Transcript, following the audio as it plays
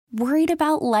Worried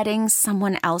about letting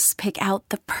someone else pick out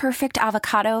the perfect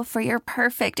avocado for your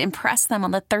perfect impress them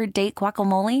on the third date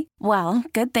guacamole? Well,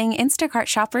 good thing Instacart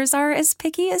shoppers are as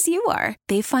picky as you are.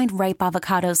 They find ripe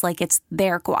avocados like it's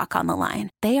their guac on the line.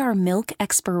 They are milk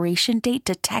expiration date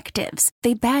detectives.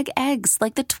 They bag eggs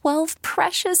like the 12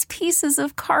 precious pieces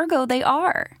of cargo they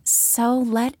are. So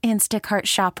let Instacart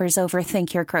shoppers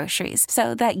overthink your groceries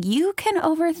so that you can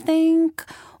overthink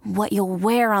what you'll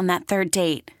wear on that third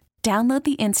date. Download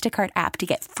the Instacart app to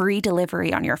get free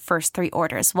delivery on your first 3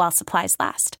 orders while supplies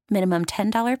last. Minimum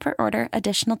 $10 per order.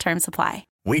 Additional terms apply.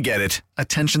 We get it.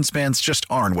 Attention spans just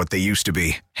aren't what they used to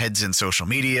be. Heads in social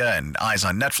media and eyes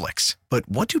on Netflix. But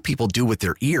what do people do with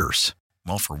their ears?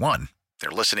 Well, for one, they're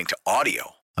listening to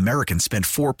audio. Americans spend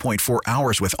 4.4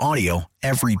 hours with audio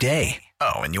every day.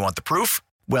 Oh, and you want the proof?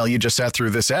 Well, you just sat through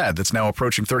this ad that's now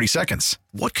approaching 30 seconds.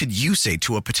 What could you say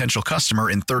to a potential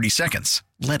customer in 30 seconds?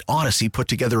 Let Odyssey put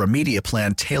together a media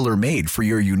plan tailor-made for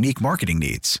your unique marketing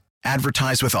needs.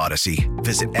 Advertise with Odyssey.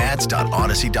 Visit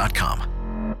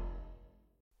ads.odyssey.com.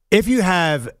 If you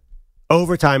have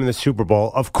overtime in the Super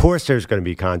Bowl, of course there's going to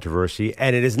be controversy,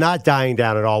 and it is not dying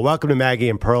down at all. Welcome to Maggie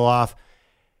and Perloff.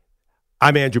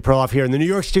 I'm Andrew Perloff here in the New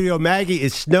York studio. Maggie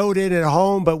is snowed in at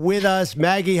home, but with us.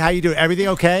 Maggie, how you doing? Everything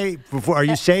okay? Are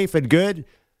you safe and good?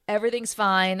 Everything's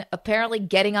fine. Apparently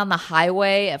getting on the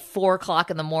highway at 4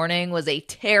 o'clock in the morning was a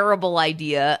terrible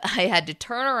idea. I had to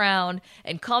turn around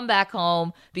and come back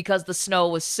home because the snow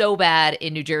was so bad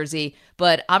in New Jersey.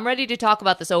 But I'm ready to talk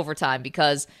about this overtime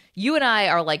because you and I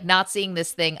are like not seeing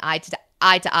this thing eye to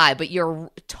eye, but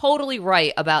you're totally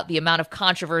right about the amount of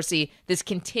controversy this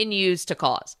continues to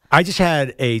cause. I just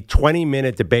had a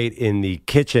 20-minute debate in the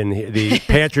kitchen, the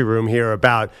pantry room here,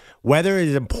 about whether it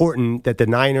is important that the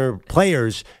Niner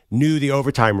players knew the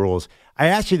overtime rules. I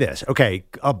asked you this. Okay,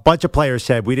 a bunch of players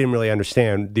said we didn't really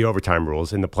understand the overtime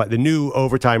rules and the new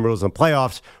overtime rules in the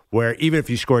playoffs, where even if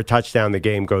you score a touchdown, the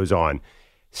game goes on.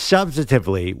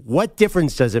 Substantively, what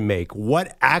difference does it make?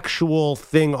 What actual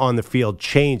thing on the field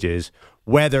changes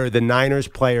whether the Niners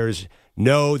players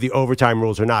know the overtime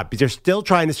rules or not? Because they're still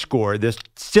trying to score. They're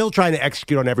still trying to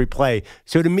execute on every play.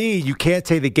 So to me, you can't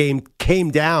say the game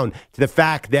came down to the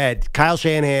fact that Kyle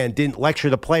Shanahan didn't lecture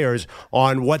the players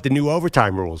on what the new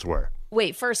overtime rules were.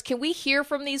 Wait, first, can we hear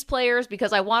from these players?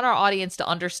 Because I want our audience to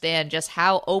understand just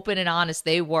how open and honest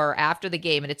they were after the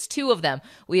game. And it's 2 of them.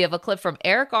 We have a clip from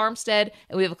Eric Armstead,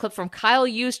 and we have a clip from Kyle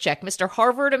Juszczyk, Mr.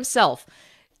 Harvard himself,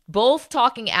 both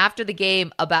talking after the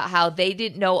game about how they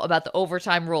didn't know about the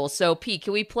overtime rules. So, Pete,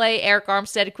 can we play Eric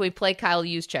Armstead? Can we play Kyle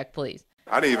Juszczyk, please?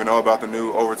 I didn't even know about the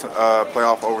new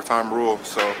playoff overtime rule,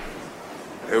 so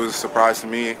it was a surprise to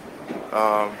me.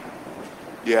 I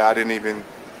didn't even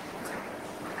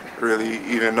really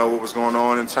even know what was going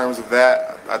on in terms of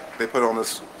that. They put on the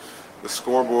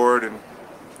scoreboard, and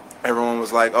everyone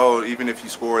was like, oh, even if you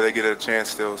score, they get a chance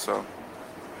still. So,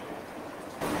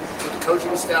 did the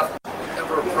coaching staff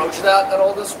ever approach that at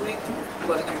all this week?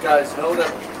 Letting you guys know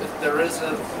that if there is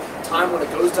a time when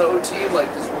it goes to OT,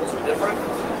 like these rules are different?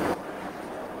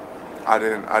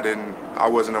 I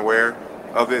wasn't aware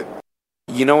of it.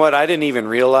 You know what? I didn't even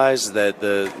realize that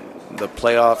the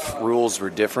playoff rules were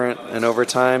different in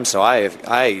overtime, so I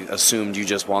assumed you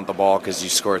just want the ball because you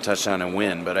score a touchdown and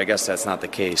win, but I guess that's not the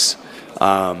case.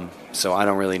 So I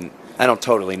don't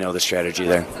totally know the strategy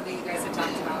there. Something you guys have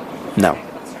talked about?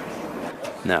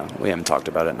 No, we haven't talked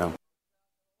about it, no.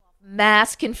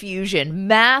 Mass confusion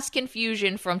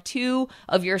from 2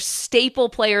 of your staple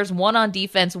players, one on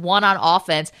defense, one on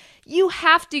offense. You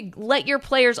have to let your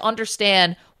players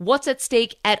understand what's at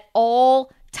stake at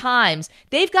all times.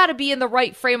 They've got to be in the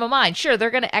right frame of mind. Sure, they're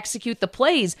going to execute the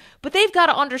plays, but they've got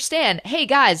to understand, hey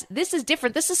guys, this is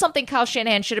different. This is something Kyle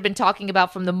Shanahan should have been talking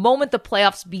about from the moment the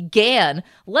playoffs began,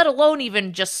 let alone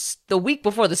even just the week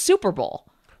before the Super Bowl.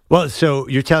 Well, so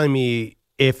you're telling me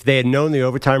if they had known the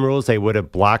overtime rules, they would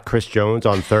have blocked Chris Jones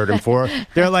on 3rd and 4.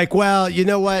 They're like, well, you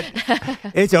know what?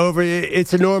 It's over.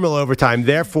 It's a normal overtime.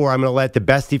 Therefore, I'm going to let the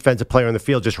best defensive player on the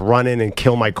field just run in and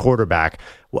kill my quarterback.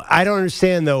 Well, I don't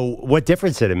understand, though, what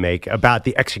difference did it make about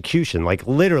the execution? Like,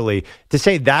 literally, to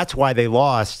say that's why they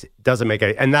lost doesn't make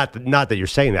any – and not that you're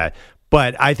saying that.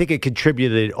 But I think it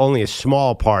contributed only a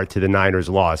small part to the Niners'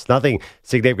 loss. Nothing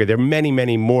significant. There are many,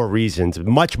 many more reasons,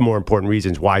 much more important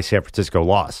reasons why San Francisco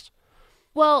lost.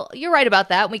 Well, you're right about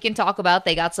that. We can talk about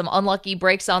they got some unlucky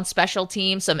breaks on special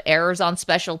teams, some errors on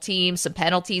special teams, some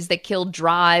penalties that killed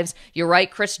drives. You're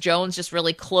right, Chris Jones just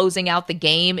really closing out the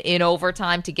game in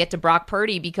overtime to get to Brock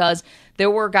Purdy because there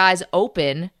were guys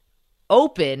open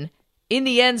in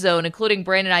the end zone, including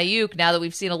Brandon Ayuk, now that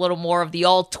we've seen a little more of the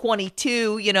all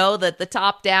 22, the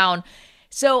top down.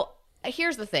 So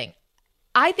here's the thing.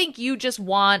 I think you just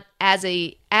want, as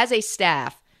a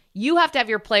staff, you have to have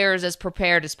your players as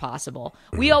prepared as possible.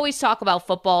 We always talk about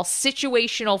football,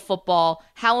 situational football,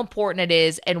 how important it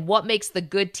is, and what makes the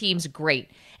good teams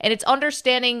great. And it's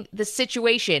understanding the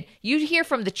situation. You hear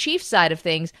from the Chiefs side of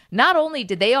things, not only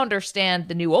did they understand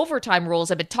the new overtime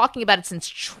rules, I've been talking about it since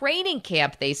training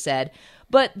camp, they said,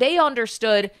 but they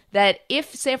understood that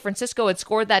if San Francisco had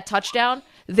scored that touchdown,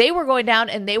 they were going down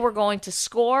and they were going to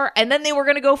score, and then they were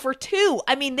going to go for 2.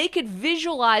 I mean, they could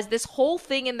visualize this whole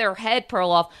thing in their head,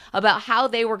 Perloff, about how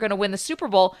they were going to win the Super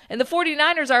Bowl. And the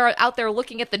 49ers are out there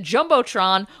looking at the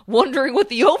Jumbotron, wondering what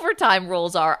the overtime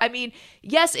rules are. I mean,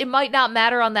 yes, it might not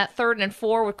matter on that 3rd and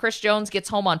 4 with Chris Jones gets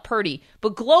home on Purdy,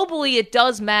 but globally it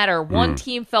does matter. One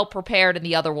team felt prepared and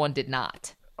the other one did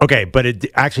not. Okay, but it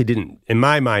actually didn't, in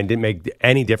my mind, didn't make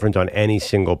any difference on any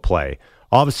single play.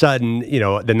 All of a sudden,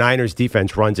 the Niners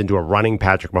defense runs into a running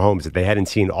Patrick Mahomes that they hadn't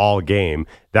seen all game.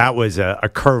 That was a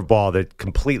curveball that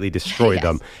completely destroyed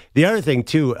them. The other thing,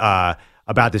 too,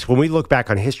 about this, when we look back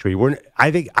on history,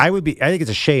 I think it's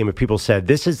a shame if people said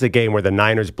this is the game where the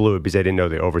Niners blew it because they didn't know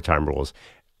the overtime rules.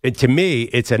 To me,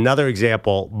 it's another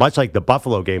example, much like the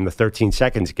Buffalo game, the 13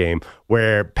 seconds game,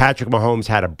 where Patrick Mahomes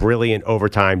had a brilliant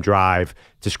overtime drive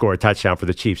to score a touchdown for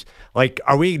the Chiefs. Like,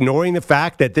 are we ignoring the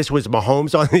fact that this was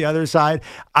Mahomes on the other side?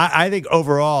 I think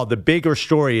overall, the bigger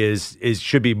story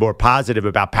should be more positive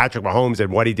about Patrick Mahomes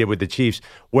and what he did with the Chiefs,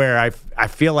 where I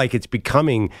feel like it's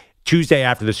becoming Tuesday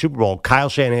after the Super Bowl, Kyle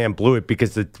Shanahan blew it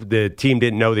because the team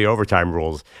didn't know the overtime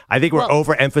rules. I think we're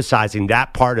overemphasizing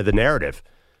that part of the narrative.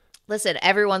 Listen,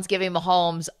 everyone's giving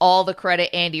Mahomes all the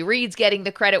credit. Andy Reid's getting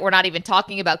the credit. We're not even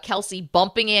talking about Kelsey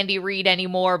bumping Andy Reid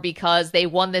anymore because they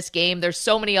won this game. There's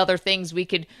so many other things we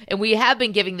have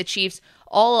been giving the Chiefs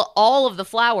all of the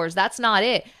flowers. That's not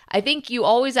it. I think you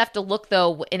always have to look,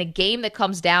 though, in a game that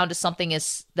comes down to something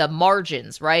as the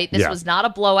margins, right? This was not a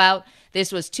blowout.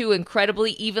 This was 2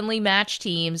 incredibly evenly matched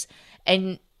teams.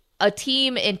 And a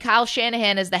team in Kyle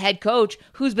Shanahan as the head coach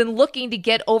who's been looking to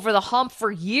get over the hump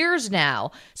for years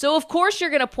now. So, of course, you're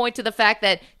going to point to the fact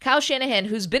that Kyle Shanahan,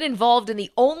 who's been involved in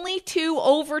the only 2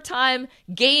 overtime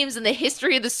games in the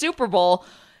history of the Super Bowl,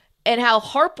 and how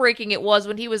heartbreaking it was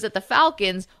when he was at the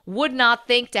Falcons, would not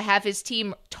think to have his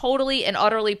team totally and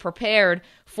utterly prepared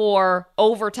for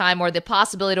overtime or the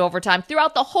possibility of overtime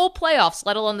throughout the whole playoffs,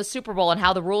 let alone the Super Bowl and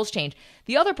how the rules change.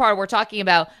 The other part we're talking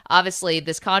about, obviously,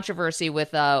 this controversy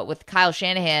with Kyle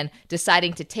Shanahan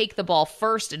deciding to take the ball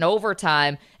first in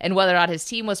overtime and whether or not his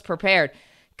team was prepared.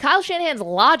 Kyle Shanahan's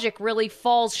logic really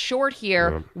falls short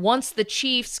here once the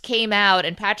Chiefs came out,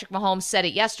 and Patrick Mahomes said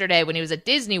it yesterday when he was at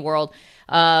Disney World.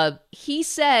 He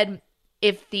said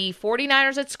if the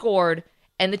 49ers had scored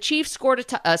and the Chiefs scored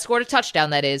a touchdown,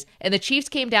 that is, and the Chiefs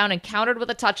came down and countered with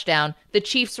a touchdown, the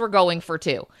Chiefs were going for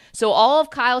 2. So all of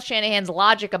Kyle Shanahan's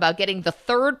logic about getting the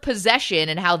 3rd possession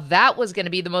and how that was going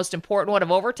to be the most important one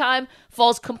of overtime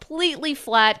falls completely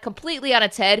flat, completely on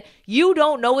its head. You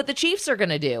don't know what the Chiefs are going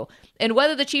to do. And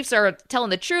whether the Chiefs are telling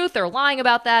the truth or lying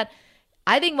about that,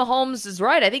 I think Mahomes is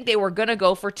right. I think they were going to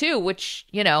go for 2, which,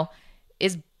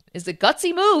 is a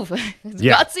gutsy move. It's a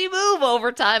gutsy move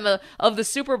overtime of the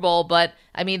Super Bowl, but,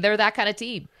 I mean, they're that kind of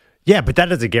team. Yeah, but that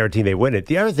doesn't guarantee they win it.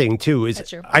 The other thing, too,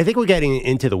 is I think we're getting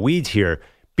into the weeds here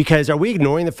because are we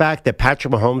ignoring the fact that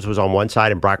Patrick Mahomes was on one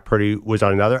side and Brock Purdy was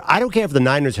on another? I don't care if the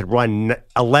Niners had run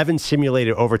 11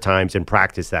 simulated overtimes in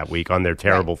practice that week on their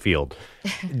terrible field.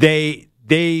 They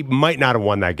might not have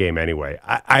won that game anyway.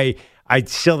 I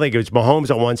still think it was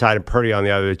Mahomes on one side and Purdy on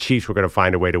the other. The Chiefs were going to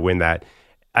find a way to win that.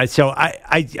 So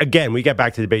again, we got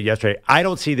back to the debate yesterday. I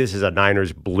don't see this as a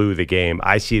Niners blew the game.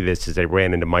 I see this as they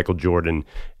ran into Michael Jordan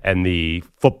and the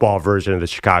football version of the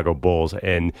Chicago Bulls.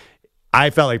 And I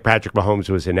felt like Patrick Mahomes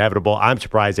was inevitable. I'm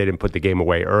surprised they didn't put the game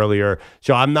away earlier.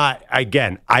 So I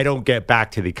don't get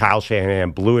back to the Kyle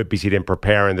Shanahan blew it because he didn't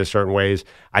prepare in certain ways.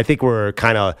 I think we're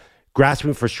kind of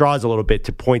grasping for straws a little bit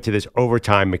to point to this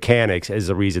overtime mechanics as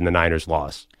the reason the Niners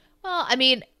lost. Well, I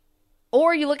mean,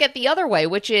 or you look at the other way,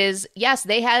 which is, yes,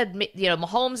 they had,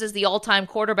 Mahomes is the all-time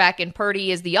quarterback and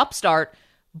Purdy is the upstart,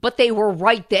 but they were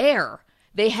right there.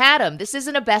 They had him. This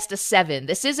isn't a best of 7.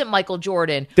 This isn't Michael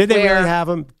Jordan. Did they really have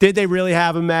him? Did they really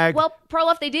have him, Mag? Well,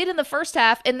 Perloff, they did in the first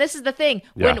half, and this is the thing.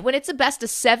 When it's a best of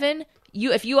 7,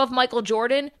 if you have Michael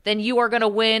Jordan, then you are going to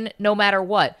win no matter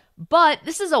what. But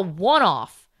this is a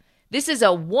one-off. This is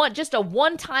just a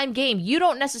one-time game. You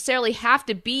don't necessarily have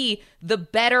to be the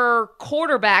better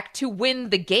quarterback to win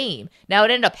the game. Now,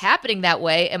 it ended up happening that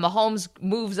way, and Mahomes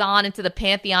moves on into the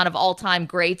pantheon of all-time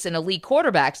greats and elite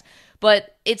quarterbacks.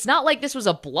 But it's not like this was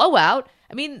a blowout.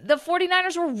 I mean, the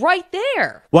 49ers were right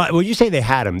there. Well, when you say they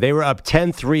had him, they were up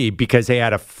 10-3 because they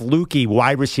had a fluky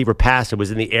wide receiver pass that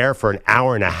was in the air for an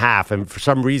hour and a half and for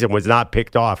some reason was not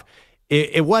picked off.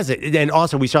 It wasn't. And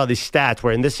also we saw these stats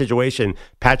where in this situation,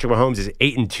 Patrick Mahomes is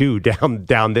 8-2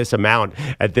 down this amount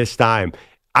at this time.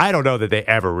 I don't know that they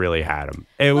ever really had him.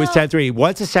 It was 10-3.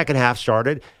 Once the second half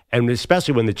started, and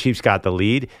especially when the Chiefs got the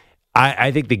lead,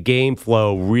 I think the game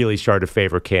flow really started to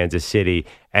favor Kansas City,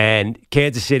 and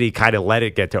Kansas City kind of let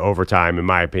it get to overtime, in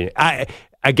my opinion.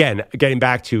 Again, getting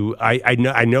back to, I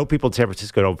know people in San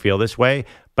Francisco don't feel this way,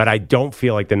 but I don't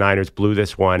feel like the Niners blew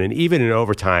this one. And even in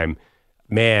overtime,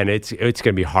 man, it's going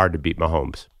to be hard to beat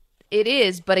Mahomes. It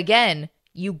is, but again,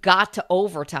 you got to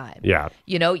overtime. Yeah.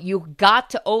 You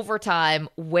got to overtime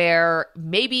where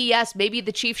maybe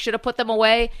the Chiefs should have put them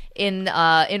away in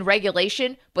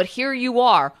regulation, but here you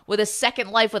are with a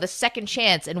second life, with a second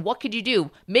chance, and what could you do?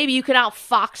 Maybe you can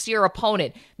outfox your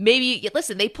opponent. Maybe,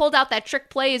 listen, they pulled out that trick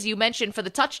play, as you mentioned, for the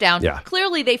touchdown. Yeah.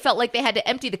 Clearly, they felt like they had to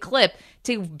empty the clip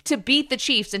to beat the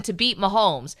Chiefs and to beat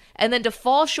Mahomes, and then to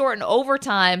fall short in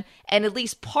overtime, and at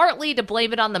least partly to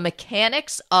blame it on the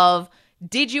mechanics of,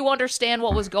 did you understand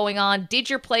what was going on? Did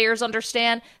your players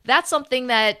understand? That's something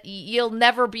that you'll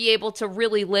never be able to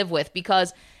really live with,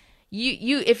 because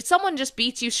if someone just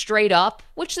beats you straight up,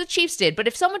 which the Chiefs did, but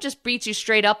if someone just beats you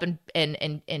straight up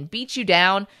and beats you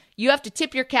down, you have to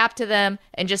tip your cap to them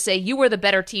and just say you were the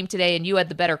better team today and you had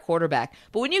the better quarterback.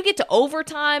 But when you get to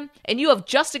overtime and you have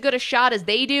just as good a shot as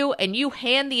they do and you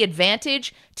hand the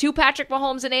advantage to Patrick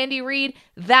Mahomes and Andy Reid,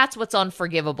 that's what's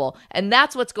unforgivable. And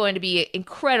that's what's going to be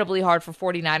incredibly hard for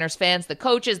 49ers fans, the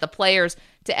coaches, the players,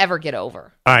 to ever get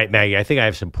over. All right, Maggie, I think I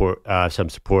have some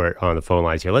support on the phone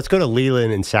lines here. Let's go to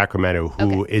Leland in Sacramento,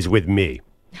 who is with me.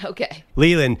 Okay.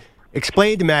 Leland,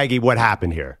 explain to Maggie what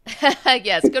happened here.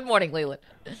 Yes. Good morning, Leland.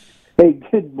 Hey,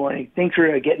 good morning. Thanks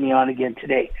for getting me on again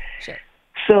today. Sure.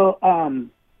 So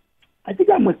I think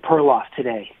I'm with Perloff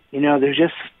today. There's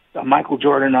just a Michael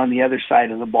Jordan on the other side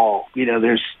of the ball.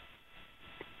 There's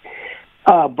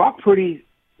Brock Purdy,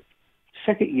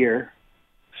 second year,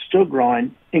 still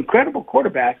growing, incredible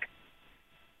quarterback,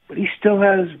 but he still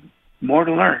has more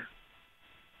to learn.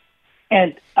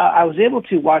 And I was able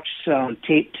to watch some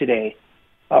tape today,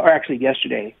 or actually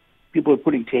yesterday. People are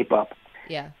putting tape up.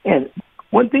 Yeah. And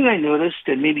one thing I noticed,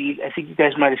 and maybe I think you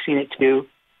guys might have seen it too,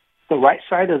 the right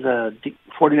side of the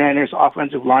 49ers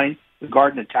offensive line, the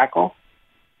guard and the tackle,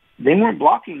 they weren't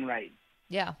blocking right.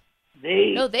 Yeah.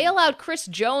 They allowed Chris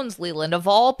Jones, Leland, of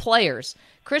all players.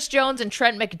 Chris Jones and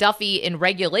Trent McDuffie in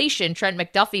regulation. Trent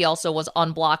McDuffie also was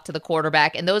unblocked to the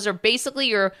quarterback, and those are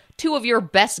basically two of your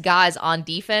best guys on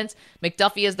defense.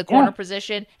 McDuffie is the corner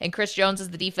position, and Chris Jones is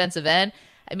the defensive end.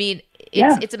 I mean,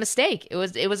 it's a mistake. It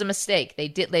was a mistake.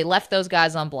 They left those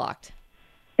guys unblocked.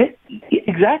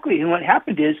 Exactly. And what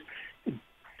happened is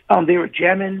they were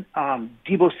jamming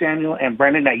Deebo Samuel and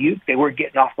Brandon Ayuk. They weren't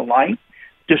getting off the line,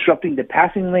 disrupting the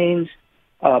passing lanes.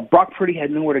 Brock Purdy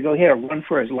had nowhere to go. He had to run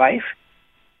for his life,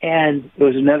 and it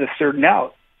was another third and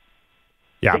out.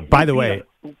 Yeah. By the way,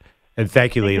 and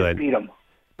thank you, Leland. Beat him.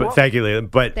 But thank you,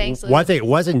 Leland. But thanks, one thing, it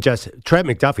wasn't just Trent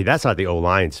McDuffie. That's not the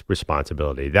O-line's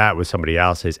responsibility. That was somebody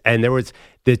else's. And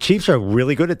the Chiefs are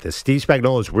really good at this. Steve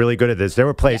Spagnuolo is really good at this. There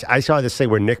were plays. I saw this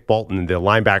thing where Nick Bolton, the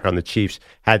linebacker on the Chiefs,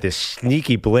 had this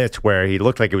sneaky blitz where he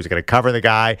looked like he was going to cover the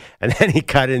guy, and then he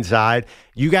cut inside.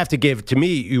 You have to give, to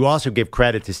me, you also give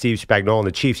credit to Steve Spagnuolo and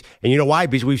the Chiefs. And you know why?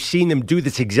 Because we've seen them do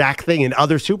this exact thing in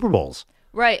other Super Bowls.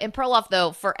 Right. And Perloff,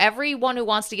 though, for everyone who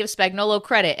wants to give Spagnuolo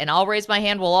credit, and I'll raise my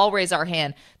hand, we'll all raise our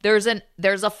hand, there's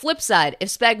a flip side. If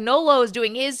Spagnuolo is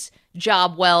doing his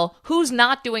job well, who's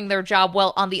not doing their job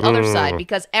well on the other side?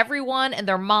 Because everyone and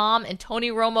their mom and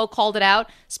Tony Romo called it out.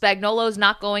 Spagnuolo's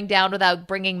not going down without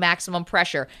bringing maximum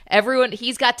pressure.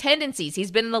 He's got tendencies.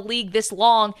 He's been in the league this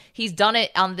long. He's done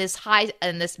it on this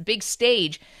big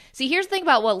stage. See, here's the thing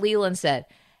about what Leland said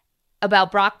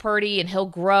about Brock Purdy and he'll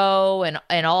grow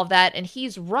and all of that. And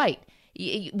he's right.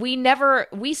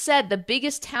 We said the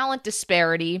biggest talent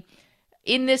disparity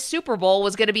in this Super Bowl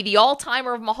was going to be the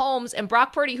all-timer of Mahomes and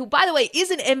Brock Purdy, who, by the way,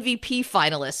 is an MVP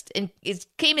finalist and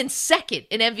came in second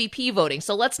in MVP voting.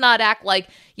 So let's not act like,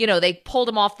 they pulled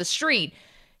him off the street.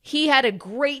 He had a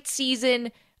great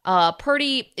season.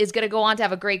 Purdy is going to go on to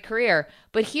have a great career.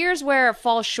 But here's where it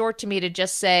falls short to me to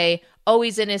just say, oh,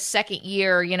 he's in his second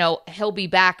year, he'll be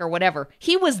back or whatever.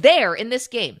 He was there in this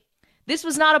game. This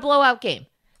was not a blowout game.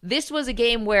 This was a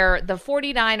game where the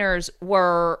 49ers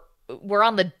were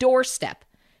on the doorstep.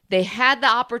 They had the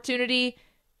opportunity,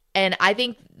 and I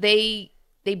think they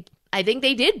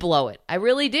did blow it. I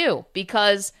really do,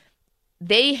 because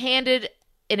they handed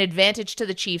an advantage to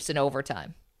the Chiefs in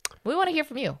overtime. We want to hear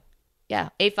from you. Yeah,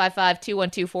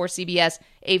 855-212-4CBS,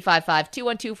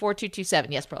 855-212-4227.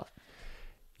 Yes, Perloff.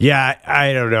 Yeah,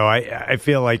 I don't know. I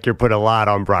feel like you're putting a lot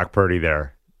on Brock Purdy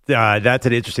there. That's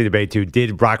an interesting debate, too.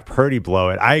 Did Brock Purdy blow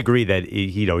it? I agree that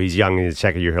he's young in his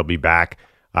second year. He'll be back.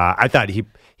 I thought he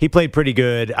played pretty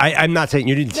good. I'm not saying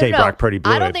you didn't say Brock Purdy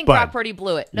blew it. I don't think Brock Purdy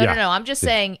blew it. No. I'm just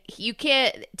saying you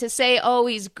can't to say,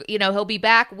 he'll be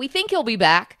back. We think he'll be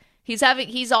back. He's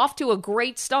off to a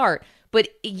great start, but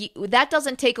that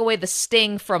doesn't take away the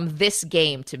sting from this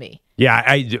game to me.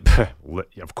 Yeah,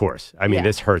 of course. I mean,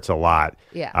 this hurts a lot.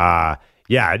 Yeah.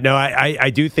 No, I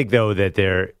do think, though,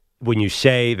 that when you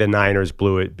say the Niners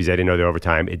blew it because they didn't know the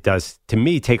overtime, it does, to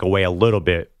me, take away a little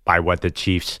bit by what the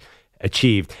Chiefs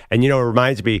achieved. And, it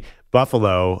reminds me,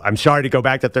 Buffalo, I'm sorry to go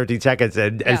back to 13 seconds,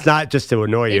 and it's not just to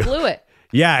annoy you. They blew it.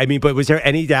 Yeah, I mean, but was there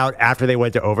any doubt after they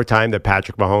went to overtime that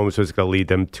Patrick Mahomes was going to lead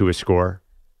them to a score?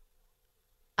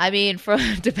 I mean,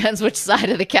 depends which side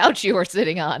of the couch you were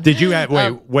sitting on. Did you have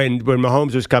when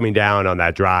Mahomes was coming down on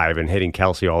that drive and hitting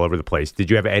Kelsey all over the place? Did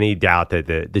you have any doubt that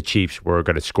the Chiefs were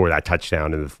going to score that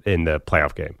touchdown in the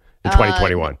playoff game in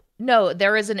 2021? No,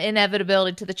 there is an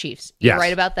inevitability to the Chiefs. You're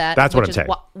right about that. That's what I'm saying.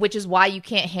 Which is why you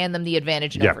can't hand them the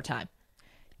advantage in overtime.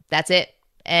 That's it.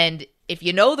 And if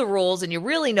you know the rules and you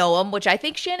really know them, which I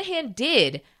think Shanahan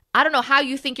did. I don't know how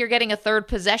you think you're getting a third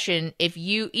possession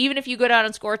even if you go down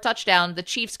and score a touchdown, the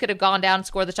Chiefs could have gone down and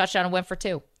scored the touchdown and went for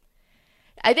 2.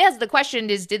 I guess the question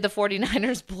is, did the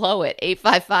 49ers blow it?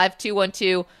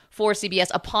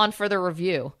 855-212-4CBS upon further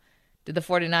review. Did the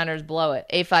 49ers blow it?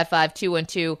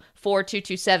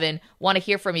 855-212-4227. Want to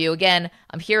hear from you. Again,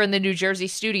 I'm here in the New Jersey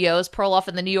studios, Perloff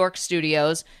in the New York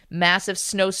studios. Massive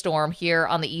snowstorm here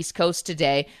on the East Coast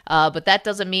today. But that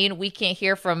doesn't mean we can't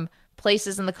hear from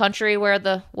places in the country where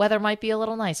the weather might be a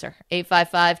little nicer.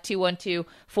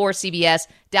 855-212-4CBS.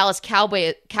 Dallas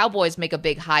Cowboys make a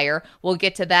big hire. We'll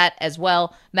get to that as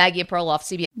well. Maggie and Perloff,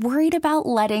 CBS. Worried about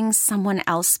letting someone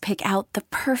else pick out the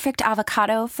perfect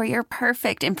avocado for your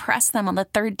perfect impress them on the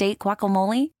third date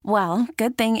guacamole? Well,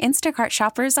 good thing Instacart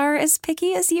shoppers are as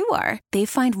picky as you are. They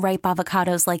find ripe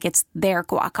avocados like it's their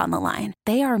guac on the line.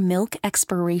 They are milk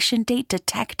expiration date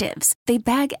detectives. They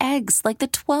bag eggs like the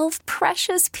 12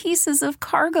 precious pieces of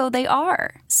cargo they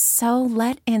are. So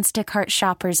let Instacart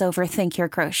shoppers overthink your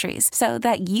groceries so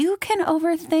that you can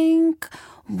overthink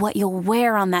what you'll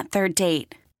wear on that third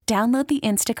date. Download the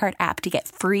Instacart app to get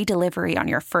free delivery on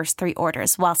your first 3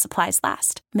 orders while supplies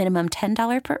last. Minimum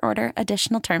 $10 per order.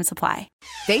 Additional terms apply.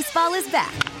 Baseball is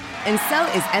back, and so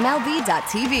is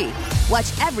MLB.tv.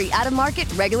 Watch every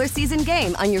out-of-market regular season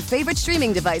game on your favorite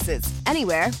streaming devices.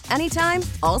 Anywhere, anytime,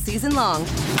 all season long.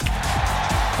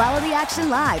 Follow the action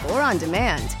live or on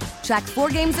demand. Track 4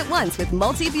 games at once with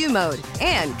multi-view mode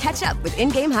and catch up with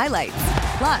in-game highlights.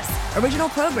 Plus, original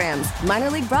programs,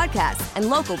 minor league broadcasts, and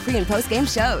local pre- and post-game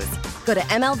shows. Go to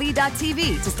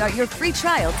MLB.tv to start your free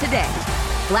trial today.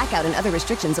 Blackout and other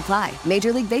restrictions apply.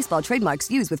 Major League Baseball trademarks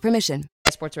used with permission.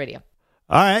 Sports Radio.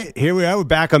 All right, here we are. We're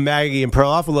back on Maggie and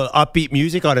Perloff. A little upbeat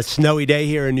music on a snowy day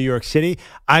here in New York City.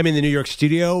 I'm in the New York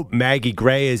studio. Maggie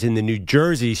Gray is in the New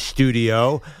Jersey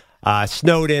studio.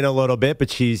 Snowed in a little bit,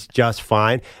 but she's just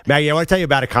fine. Maggie, I want to tell you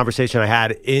about a conversation I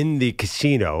had in the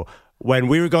casino. When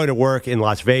we were going to work in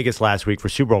Las Vegas last week for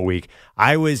Super Bowl week,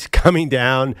 I was coming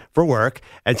down for work,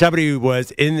 and somebody was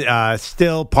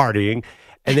still partying,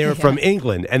 and they were from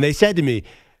England. And they said to me,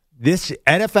 this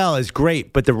NFL is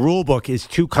great, but the rule book is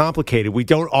too complicated. We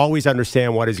don't always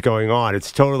understand what is going on.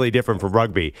 It's totally different from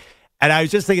rugby. And I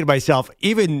was just thinking to myself,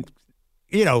 even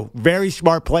very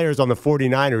smart players on the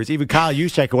 49ers, even Kyle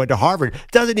Juszczyk, who went to Harvard,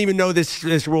 doesn't even know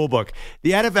this rule book.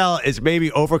 The NFL is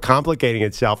maybe overcomplicating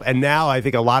itself, and now I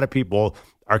think a lot of people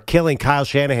are killing Kyle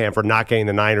Shanahan for not getting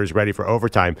the Niners ready for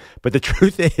overtime. But the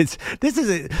truth is, this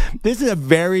is a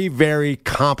very, very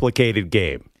complicated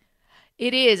game.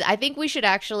 It is. I think we should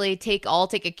actually take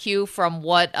a cue from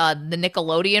what the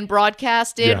Nickelodeon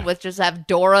broadcast did, with just have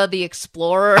Dora the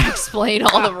Explorer explain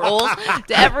all the rules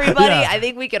to everybody. I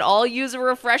think we could all use a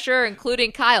refresher,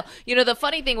 including Kyle. The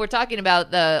funny thing, we're talking about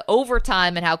the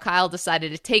overtime and how Kyle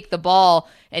decided to take the ball,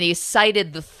 and he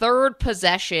cited the third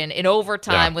possession in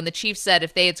overtime when the Chiefs said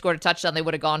if they had scored a touchdown, they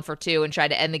would have gone for 2 and tried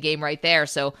to end the game right there.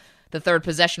 So the third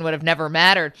possession would have never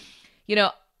mattered.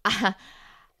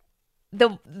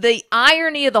 The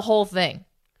irony of the whole thing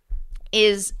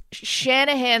is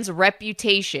Shanahan's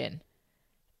reputation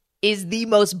is the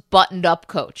most buttoned-up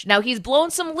coach. Now, he's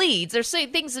blown some leads. There's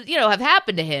things that, have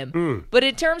happened to him. But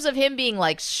in terms of him being,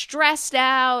 stressed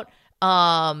out,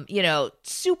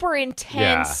 super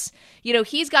intense,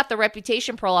 he's got the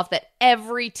reputation, Perloff, that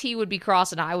every T would be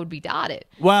crossed and I would be dotted.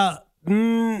 Well,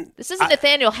 This isn't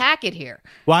Nathaniel Hackett here.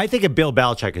 Well, I think of Bill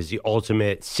Belichick as the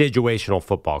ultimate situational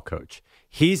football coach.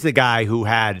 He's the guy who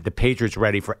had the Patriots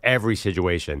ready for every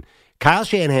situation. Kyle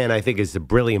Shanahan, I think, is the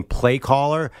brilliant play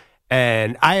caller.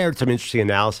 And I heard some interesting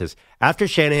analysis. After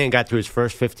Shanahan got to his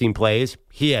first 15 plays,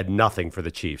 he had nothing for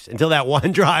the Chiefs. Until that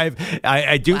one drive,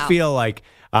 I do feel like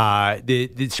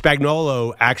the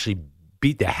Spagnuolo actually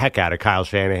beat the heck out of Kyle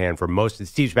Shanahan for most of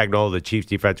Steve Spagnuolo, the Chiefs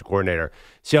defensive coordinator.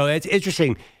 So it's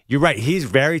interesting. You're right. He's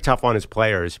very tough on his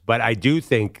players, but I do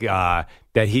think that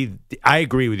I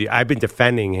agree with you. I've been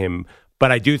defending him, but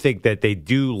I do think that they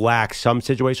do lack some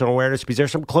situational awareness because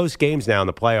there's some close games now in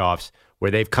the playoffs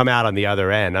where they've come out on the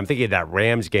other end. I'm thinking of that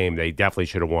Rams game they definitely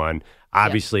should have won.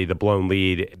 Obviously, the blown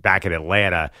lead back in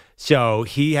Atlanta. So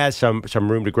he has some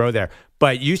room to grow there.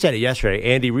 But you said it yesterday.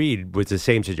 Andy Reid was the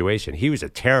same situation. He was a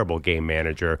terrible game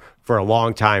manager for a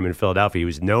long time in Philadelphia. He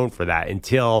was known for that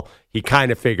until he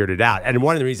kind of figured it out. And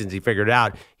one of the reasons he figured it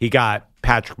out, he got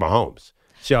Patrick Mahomes.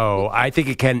 So I think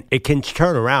it can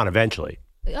turn around eventually.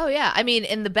 Oh, yeah. I mean,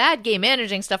 in the bad game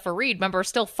managing stuff for Reid, remember,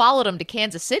 still followed him to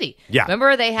Kansas City. Yeah.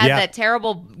 Remember they had that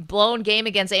terrible blown game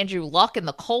against Andrew Luck and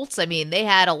the Colts? I mean, they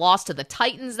had a loss to the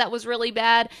Titans that was really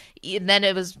bad. And then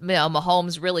it was,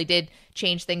 Mahomes really did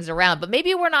change things around. But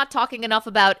maybe we're not talking enough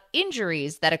about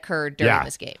injuries that occurred during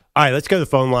this game. All right, let's go to the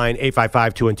phone line,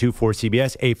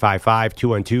 855-212-4CBS,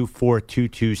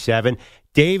 855-212-4227.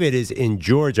 David is in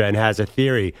Georgia and has a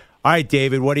theory. All right,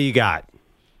 David, what do you got?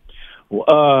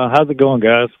 How's it going,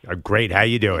 guys? Great. How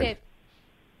you doing? Okay.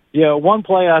 Yeah, one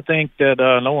play I think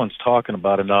that no one's talking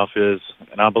about enough is,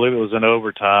 and I believe it was in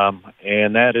overtime,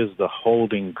 and that is the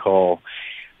holding call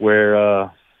where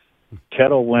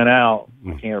Kettle went out.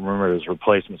 I can't remember his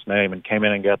replacement's name, and came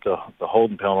in and got the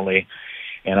holding penalty,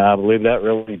 and I believe that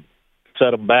really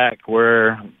set them back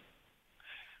where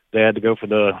they had to go for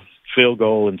the field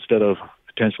goal instead of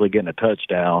potentially getting a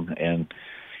touchdown, and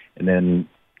then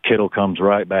Kittle comes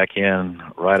right back in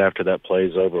right after that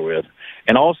play's over with.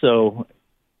 And also,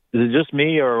 is it just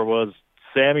me or was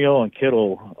Samuel and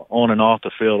Kittle on and off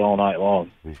the field all night long?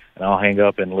 And I'll hang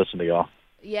up and listen to y'all.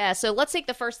 Yeah, so let's take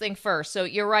the first thing first. So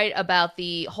you're right about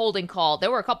the holding call. There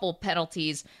were a couple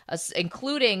penalties,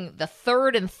 including the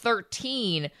 3rd and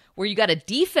 13, where you got a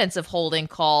defensive holding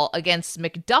call against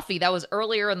McDuffie. That was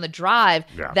earlier in the drive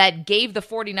that gave the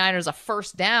 49ers a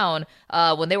first down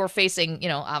when they were facing,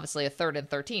 obviously a 3rd and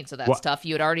 13. So that's tough.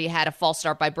 You had already had a false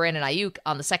start by Brandon Ayuk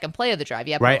on the second play of the drive.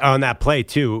 Yeah, right, on that play,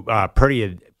 too,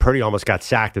 Purdy almost got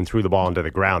sacked and threw the ball into the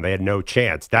ground. They had no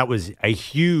chance. That was a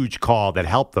huge call that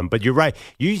helped them. But you're right.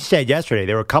 You said yesterday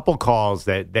there were a couple calls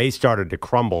that they started to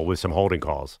crumble with some holding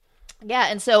calls.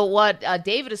 Yeah, and so what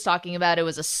David is talking about, it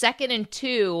was a 2nd and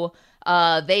 2.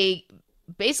 They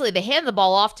handed the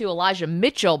ball off to Elijah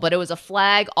Mitchell, but it was a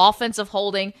flag, offensive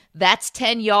holding. That's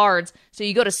 10 yards. So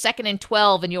you go to 2nd and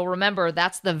 12, and you'll remember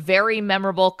that's the very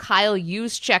memorable Kyle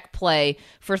Juszczyk play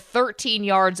for 13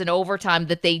 yards in overtime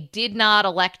that they did not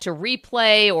elect to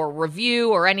replay or review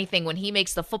or anything when he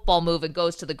makes the football move and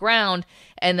goes to the ground.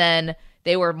 And then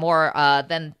they were more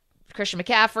than Christian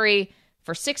McCaffrey.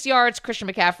 For 6 yards, Christian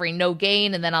McCaffrey, no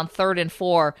gain. And then on 3rd and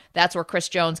 4, that's where Chris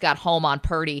Jones got home on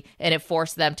Purdy, and it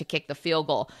forced them to kick the field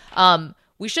goal.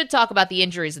 We should talk about the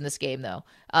injuries in this game, though.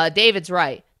 David's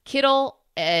right. Kittle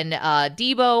and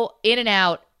Debo in and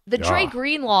out. The Dre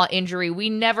Greenlaw injury, we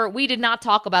did not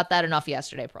talk about that enough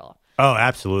yesterday, Perloff. Oh,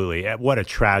 absolutely. What a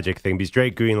tragic thing, because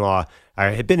Drake Greenlaw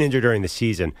had been injured during the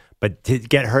season, but to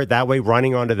get hurt that way,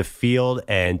 running onto the field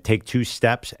and take 2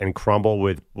 steps and crumble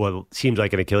with what seems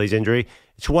like an Achilles injury,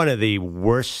 it's one of the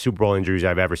worst Super Bowl injuries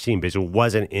I've ever seen because it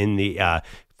wasn't in the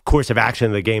course of action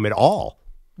of the game at all.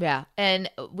 Yeah, and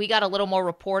we got a little more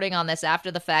reporting on this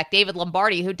after the fact. David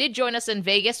Lombardi, who did join us in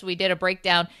Vegas, we did a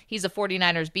breakdown. He's a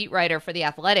 49ers beat writer for The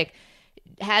Athletic,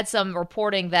 had some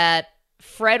reporting that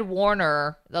Fred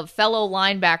Warner, the fellow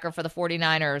linebacker for the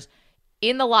 49ers,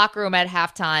 in the locker room at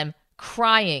halftime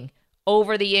crying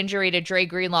over the injury to Dre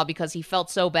Greenlaw because he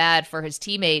felt so bad for his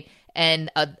teammate.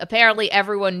 And apparently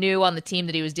everyone knew on the team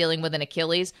that he was dealing with an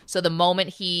Achilles. So the moment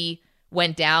he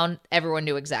went down, everyone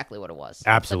knew exactly what it was.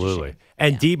 Absolutely.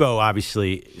 And Debo,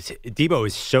 obviously, Debo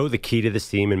is so the key to this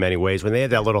team in many ways. When they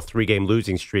had that little 3-game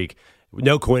losing streak,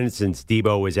 no coincidence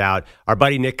Debo was out. Our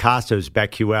buddy Nick Costos,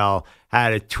 BetQL,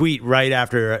 had a tweet right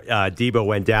after Debo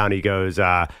went down. He goes,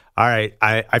 all right,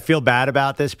 I feel bad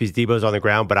about this because Debo's on the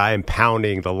ground, but I am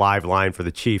pounding the live line for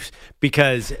the Chiefs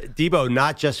because Debo,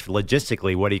 not just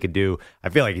logistically what he could do, I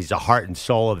feel like he's the heart and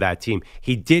soul of that team.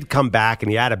 He did come back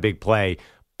and he had a big play.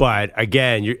 But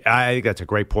again, I think that's a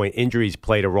great point. Injuries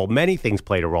played a role. Many things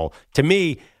played a role. To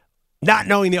me, not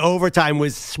knowing the overtime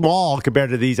was small compared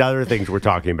to these other things we're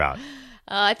talking about.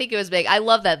 I think it was big. I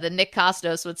love that. The Nick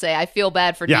Kostos would say, I feel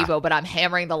bad for Debo, but I'm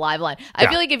hammering the live line. I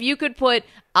feel like if you could put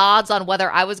odds on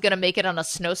whether I was going to make it on a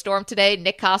snowstorm today,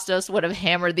 Nick Kostos would have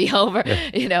hammered the over.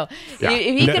 If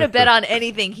he could have bet on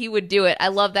anything, he would do it. I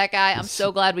love that guy. I'm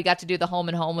so glad we got to do the home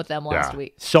and home with them last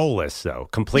week. Soulless, though.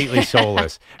 Completely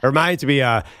soulless. It reminds me,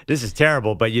 this is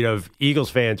terrible, but, Eagles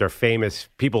fans are famous.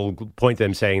 People point to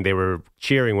them saying they were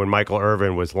cheering when Michael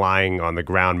Irvin was lying on the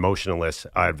ground motionless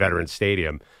at Veterans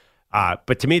Stadium.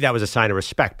 But to me, that was a sign of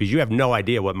respect because you have no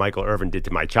idea what Michael Irvin did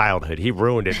to my childhood. He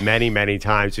ruined it many, many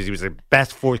times because he was the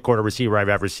best fourth quarter receiver I've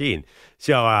ever seen.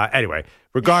 So anyway,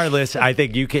 regardless, I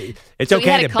think it's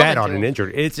okay to bet on an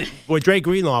injured. When Dre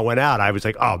Greenlaw went out, I was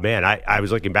like, oh man, I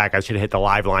was looking back. I should have hit the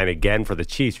live line again for the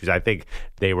Chiefs because I think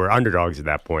they were underdogs at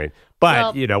that point.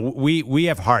 But, we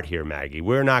have heart here, Maggie.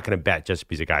 We're not going to bet just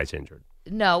because a guy's injured.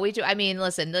 No, we do. I mean,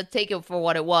 listen, let's take it for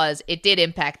what it was. It did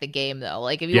impact the game, though.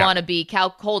 Like, if you want to be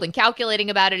cold and calculating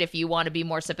about it, if you want to be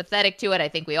more sympathetic to it, I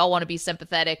think we all want to be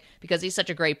sympathetic because he's such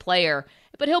a great player.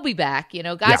 But he'll be back.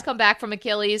 Guys come back from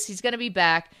Achilles. He's going to be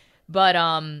back. But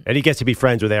and he gets to be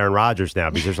friends with Aaron Rodgers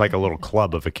now because there's like a little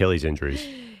club of Achilles injuries.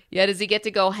 Yeah, does he get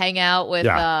to go hang out with,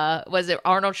 was it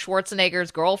Arnold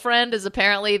Schwarzenegger's girlfriend is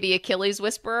apparently the Achilles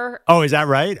whisperer? Oh, is that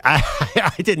right?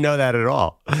 I didn't know that at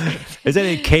all. Is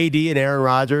it KD and Aaron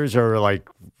Rodgers or like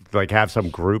have some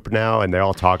group now and they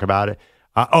all talk about it?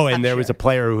 There was a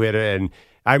player who hit it, and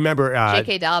I remember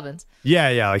J.K. Dobbins.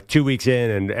 Yeah, like 2 weeks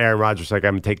in, and Aaron Rodgers was like,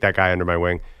 I'm going to take that guy under my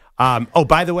wing.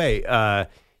 By the way,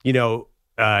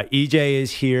 EJ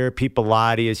is here. Pete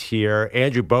Bellotti is here.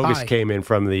 Andrew Bogus came in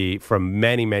from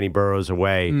many, many boroughs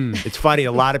away. It's funny.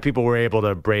 A lot of people were able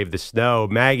to brave the snow.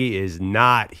 Maggie is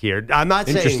not here. I'm not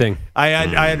saying. Interesting.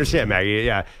 I understand, Maggie.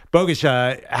 Yeah. Bogus,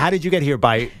 how did you get here?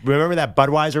 Remember that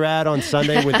Budweiser ad on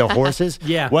Sunday with the horses?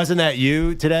 Yeah. Wasn't that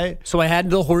you today? So I had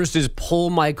the horses pull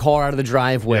my car out of the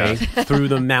driveway through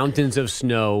the mountains of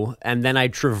snow, and then I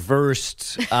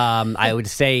traversed, I would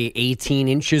say, 18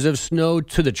 inches of snow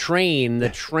to the train. The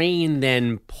train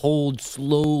then pulled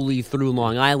slowly through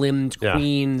Long Island,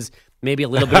 Queens, maybe a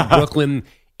little bit of Brooklyn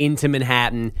into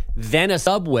Manhattan, then a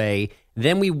subway.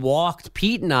 Then we walked,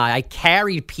 Pete and I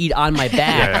carried Pete on my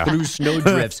back through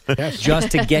snowdrifts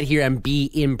just to get here and be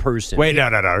in person. Wait,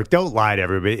 no. Don't lie to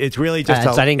everybody. It's really just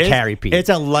I didn't carry Pete. It's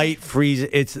a light freeze.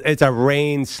 It's a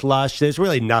rain slush. There's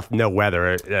really no weather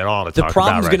at all to talk about. The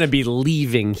problem's going to be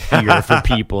leaving here for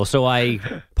people, so I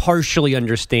partially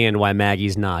understand why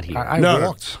Maggie's not here. I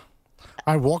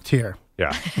walked here.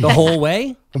 Yeah. The whole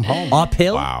way? From home.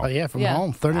 Uphill? Wow. From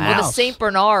home. 30 With miles. a St.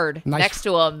 Bernard next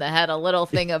to him that had a little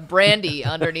thing of brandy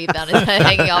underneath on his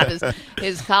hanging off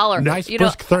his collar. Nice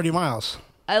brisk 30 miles.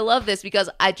 I love this because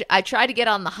I tried to get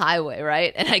on the highway,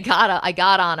 right? And I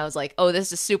got on. I was like, oh,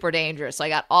 this is super dangerous. So I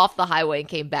got off the highway and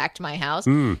came back to my house.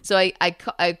 So I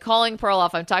calling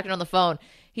Perloff. I'm talking on the phone.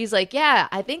 He's like, yeah,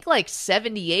 I think like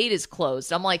 78 is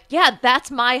closed. I'm like, yeah, that's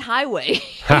my highway.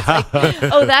 He's like,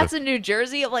 oh, that's in New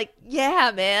Jersey? I'm like,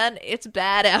 yeah, man, it's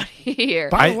bad out here.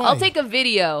 I'll take a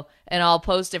video and I'll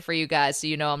post it for you guys so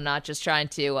you know I'm not just trying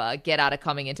to get out of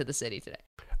coming into the city today.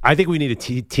 I think we need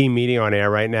a team meeting on air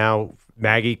right now.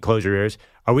 Maggie, close your ears.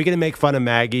 Are we going to make fun of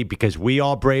Maggie because we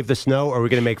all brave the snow, or are we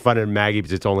going to make fun of Maggie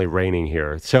because it's only raining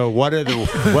here? So what are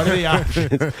the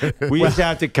options? We just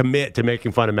have to commit to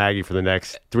making fun of Maggie for the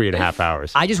next 3.5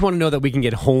 hours. I just want to know that we can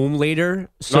get home later.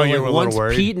 So once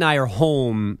Pete and I are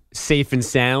home, safe and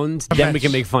sound, then we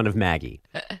can make fun of Maggie.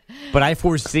 But I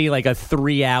foresee like a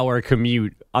 3-hour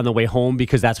commute on the way home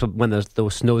because that's when the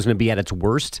snow is going to be at its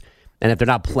worst. And if they're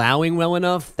not plowing well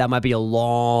enough, that might be a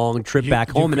long trip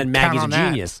back home, and then Maggie's a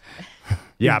genius.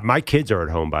 Yeah, my kids are at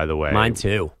home, by the way. Mine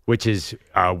too. Which is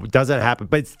doesn't happen,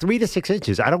 but it's 3 to 6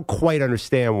 inches. I don't quite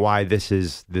understand why this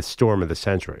is the storm of the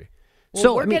century.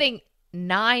 Well, we're getting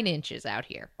 9 inches out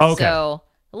here. Okay. So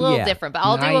a little different, but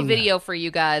I'll do a video for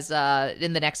you guys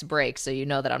in the next break so you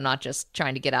know that I'm not just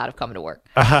trying to get out of coming to work.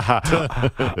 All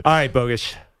right,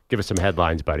 Bogus. Give us some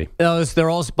headlines, buddy. They're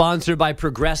all sponsored by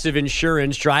Progressive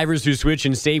Insurance. Drivers who switch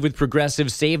and save with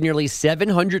Progressive save nearly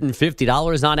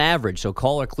 $750 on average. So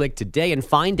call or click today and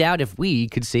find out if we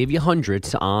could save you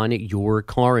hundreds on your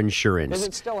car insurance. Is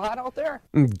it still hot out there?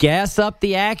 Gas up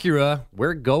the Acura.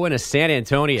 We're going to San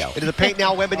Antonio. Into the paint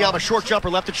now, Wembanyama. Short jumper,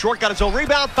 left it short. Got his own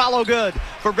rebound. Follow good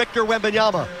for Victor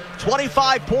Wembanyama.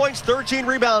 25 points, 13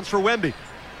 rebounds for Wemby.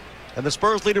 And the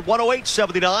Spurs lead at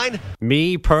 108-79.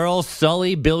 Me, Pearl,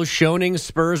 Sully, Bill Schoening,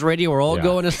 Spurs Radio, we're all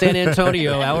going to San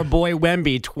Antonio. Our boy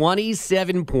Wemby,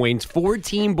 27 points,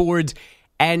 14 boards,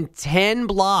 and 10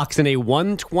 blocks in a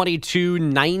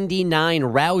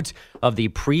 122-99 rout of the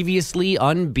previously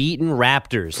unbeaten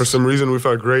Raptors. For some reason, we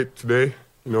felt great today.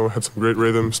 had some great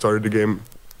rhythm, started the game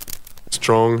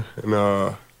strong, and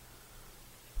I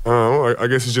don't know, I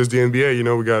guess it's just the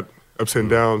NBA. We got ups and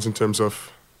downs in terms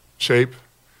of shape.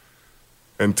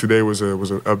 And today was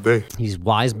an up day. He's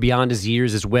wise beyond his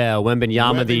years as well.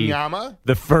 Wembanyama,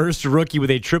 the first rookie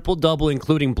with a triple-double,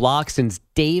 including blocks, since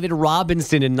David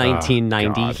Robinson in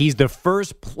 1990. He's the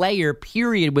first player,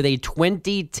 period, with a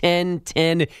 20, 10,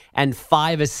 10, and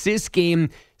 5 assist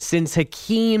game since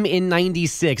Hakeem in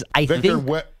 96. I think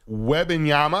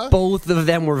Wembanyama? Both of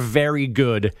them were very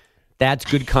good. That's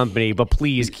good company, but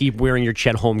please keep wearing your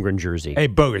Chet Holmgren jersey. Hey,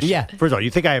 Bogus. Yeah. First of all,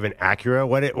 you think I have an Acura?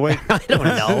 What? I don't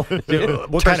know. Dude,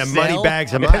 what kind of money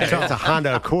bags am I? It's a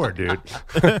Honda Accord, dude.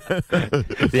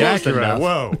 The Acura.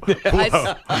 Whoa.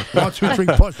 1, 2, 3,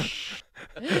 push.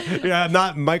 Yeah, I'm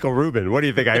not Michael Rubin. What do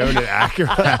you think? I own an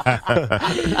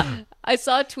Acura? I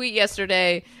saw a tweet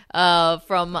yesterday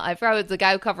from, I forgot the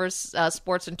guy who covers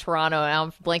sports in Toronto, and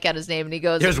I'm blank out his name, and he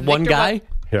goes, There's one guy?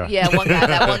 Yeah, one guy.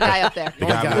 That one guy up there. The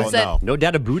guy we don't know. No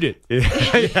doubt about it. Wait,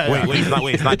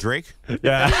 it's not Drake?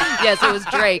 Yeah. Yes, it was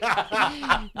Drake.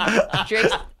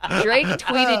 Drake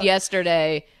tweeted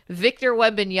yesterday, Victor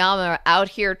Wembanyama out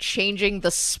here changing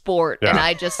the sport. Yeah. And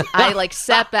I like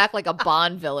sat back like a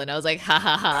Bond villain. I was like, ha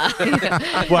ha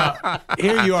ha. Well,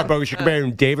 here you are, Bogus. You're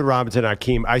comparing David Robinson and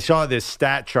Hakeem. I saw this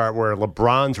stat chart where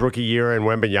LeBron's rookie year and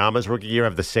Wembanyama's rookie year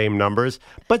have the same numbers.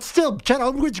 But still, Chet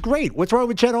Holmgren's great. What's wrong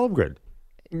with Chet Holmgren?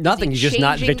 Nothing. He's just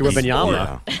not Victor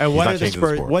Wembanyama. Yeah. And what's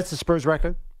the Spurs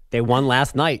record? They won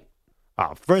last night.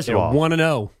 Oh, first of all, 1-0.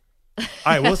 All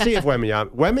right, we'll see if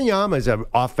Wembanyama is an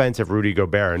offensive Rudy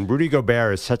Gobert, and Rudy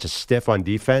Gobert is such a stiff on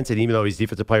defense, and even though he's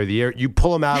Defensive Player of the Year, you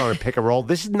pull him out on a pick and roll,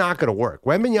 this is not going to work.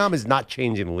 Wembanyama is not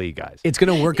changing the league, guys. It's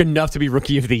going to work enough to be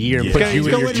Rookie of the Year and put you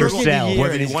in your cell.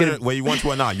 Whether you want to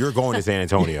or not, you're going to San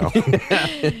Antonio.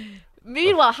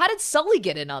 Meanwhile, how did Sully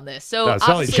get in on this? So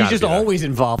he's just always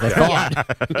involved. I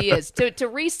thought. He is. To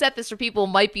reset this for people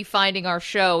who might be finding our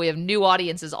show, we have new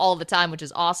audiences all the time, which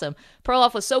is awesome.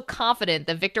 Perloff was so confident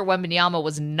that Victor Wembanyama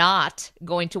was not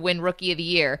going to win Rookie of the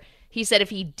Year. He said if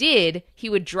he did, he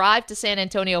would drive to San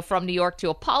Antonio from New York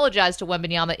to apologize to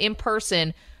Wembanyama in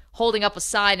person, holding up a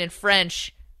sign in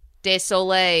French,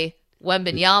 Désolé,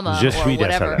 Wembanyama, or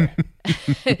whatever.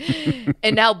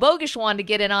 And now Bogish wanted to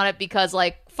get in on it because,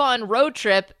 fun road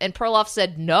trip, and Perloff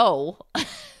said no.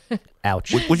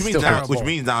 Ouch. Which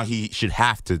means now he should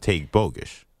have to take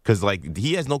Bogish because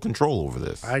he has no control over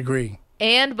this. I agree.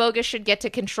 And Bogish should get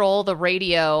to control the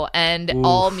radio and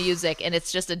all music, and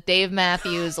it's just a Dave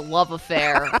Matthews love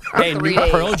affair. Hey, new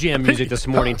Pearl Jam music this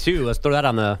morning too. Let's throw that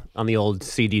on the old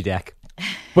CD deck.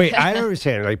 Wait, I don't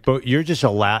understand. You're just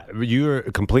you're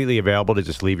completely available to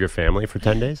just leave your family for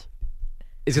 10 days?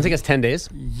 It's gonna take us 10 days.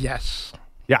 Yes.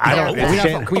 Yeah, I don't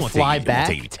understand. Can we fly back?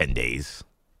 It'll take you 10 days.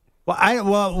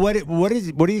 Well, what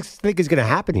do you think is going to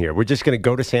happen here? We're just going to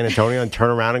go to San Antonio and turn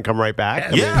around and come right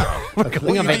back? Yeah.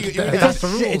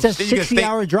 It's a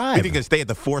 60-hour drive. You think you can stay at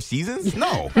the Four Seasons?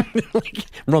 No.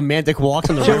 Romantic walks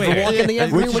on the riverwalk in the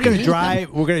end. We're just going to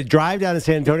drive. We're going to drive down to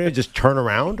San Antonio and just turn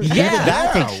around.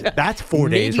 Yeah, that's 4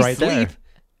 days right sleep.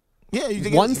 there.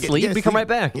 Yeah, one sleep, we come right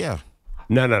back. Yeah.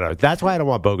 No. That's why I don't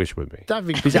want Bogish with me.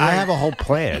 Because I have a whole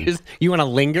plan. You want to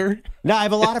linger? No, I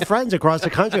have a lot of friends across the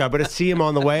country. I'm going to see them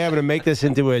on the way. I'm going to make this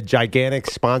into a gigantic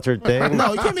sponsored thing.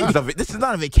 No, you can't make this is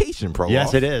not a vacation, bro.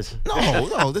 Yes, it is.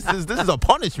 No, this is a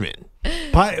punishment.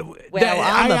 When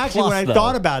I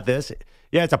thought about this,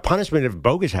 yeah, it's a punishment if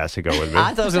Bogish has to go with me.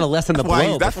 I thought it was going to lessen the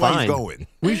blow. That's why he's going.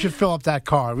 We should fill up that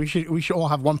car. We should all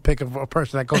have one pick of a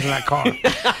person that goes in that car.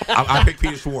 I pick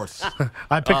Peter Schwartz.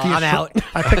 I'm out.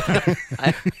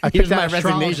 I pick Here's my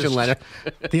resignation letter.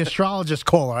 The astrologist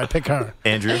caller. I pick her.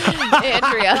 Andrea.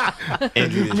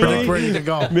 Ready to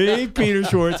go. Me, Peter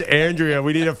Schwartz, Andrea.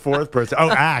 We need a fourth person.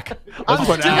 Oh, Ack. I'm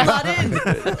still not in.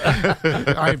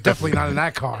 I'm definitely not in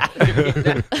that car.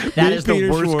 That is the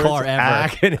worst Schwartz, car ever.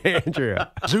 Ack and Andrea.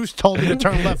 Zeus told me to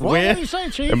turn left. What are you saying,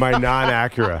 Chief? Am I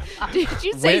non-Acura? Did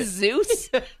you say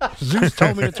Zeus? Zeus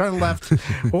told me to turn left.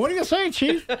 Well, what are you saying,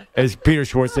 Chief? Is Peter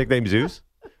Schwartz nicknamed Zeus?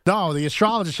 No, the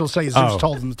astrologist will say Zeus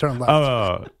told him to turn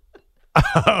left.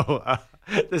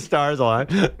 The stars align.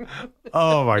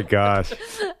 Oh, my gosh.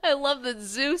 I love that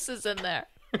Zeus is in there.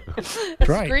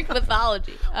 Right. Greek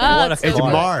mythology. It's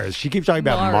Mars. She keeps talking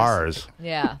about Mars.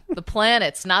 Yeah, the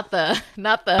planets, not the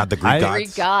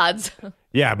Greek gods.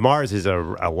 Yeah, Mars is a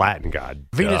Latin god.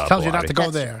 Venus tells you not to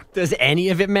go there. Does any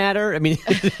of it matter? I mean,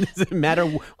 does it matter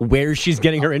where she's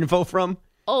getting her info from?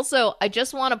 Also, I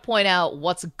just want to point out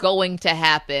what's going to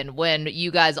happen when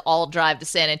you guys all drive to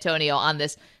San Antonio on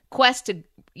this quest to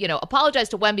apologize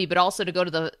to Wemby, but also to go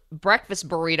to the breakfast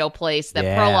burrito place that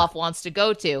Yeah. Perloff wants to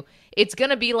go to. It's going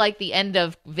to be like the end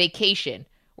of Vacation,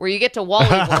 where you get to Wally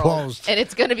World, Closed. and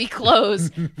it's going to be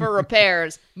closed for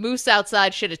repairs. Moose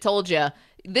outside should have told you.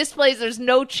 This place, there's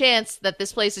no chance that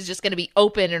this place is just going to be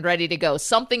open and ready to go.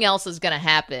 Something else is going to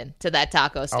happen to that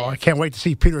taco stand. Oh, I can't wait to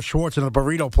see Peter Schwartz in the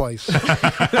burrito place.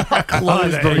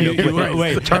 Closed burrito place.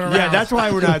 Wait, yeah, that's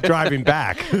why we're not driving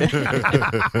back.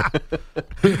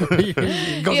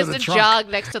 He has to jog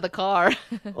next to the car.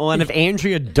 Well, and if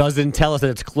Andrea doesn't tell us that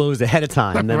it's closed ahead of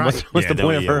time, then Right. what's the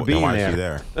point of her being why is she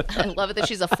there? I love it that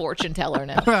she's a fortune teller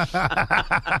now.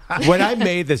 When I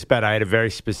made this bet, I had a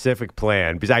very specific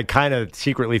plan because I kind of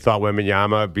secretly thought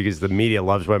Wembanyama, because the media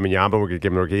loves Wembanyama, we're going to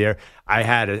give him a rookie year. I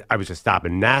was going to stop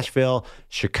in Nashville,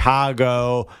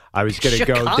 Chicago. I was going to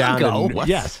go down to What?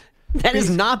 yes. That is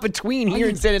not between here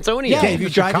and San Antonio. Yeah, if you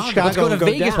drive to Chicago, let's go to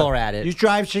Vegas down. while we're at it. You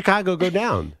drive Chicago, go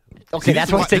down. Okay,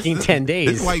 that's why it's taking 10 days.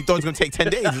 This is why you thought it was going to take 10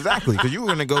 days, exactly. Because you were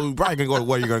going to go, probably going to go to,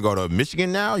 what, you're going to go to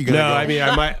Michigan now? You're gonna No, go, I mean,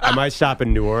 I might stop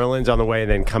in New Orleans on the way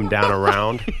and then come down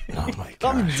around. Oh, my God.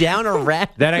 Come down around.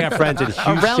 Then I got friends in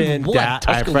Houston. what,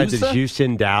 I have friends in Tuscaloosa?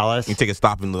 Houston, Dallas. You take a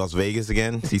stop in Las Vegas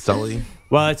again, see Sully?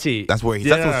 Well, let's see. That's where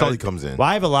Sully comes in. Well,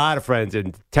 I have a lot of friends,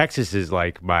 and Texas is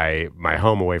like my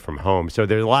home away from home. So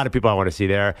there's a lot of people I want to see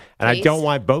there, and I don't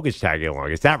want Bogus tagging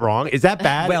along. Is that wrong? Is that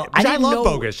bad? Well, Because I I didn't love know-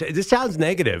 Bogus. This sounds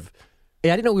negative.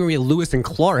 Yeah, I didn't know we were Lewis and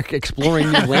Clark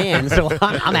exploring new land, so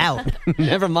I'm out.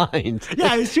 Never mind.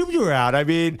 Yeah, I assumed you were out. I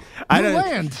mean, I New don't.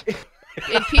 land.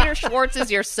 And Peter Schwartz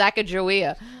is your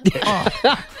Sacagawea.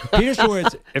 Peter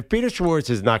Schwartz. If Peter Schwartz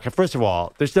is not, first of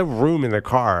all, there's no room in the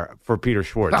car for Peter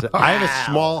Schwartz. I have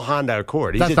a small Honda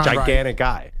Accord. He's That's a not right. gigantic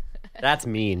guy. That's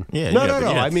mean. Yeah, No, you no, have to- no.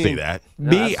 you have I to mean, say that.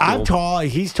 me, That's I'm cool. tall.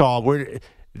 He's tall.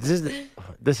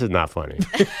 This is not funny.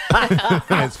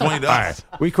 It's funny to All us.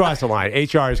 right, we crossed the line.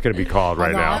 HR is going to be called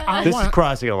right know, now. I This is want-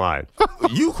 crossing a line.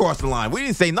 You crossed the line. We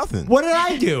didn't say nothing. What did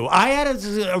I do? I had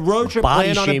a road trip Body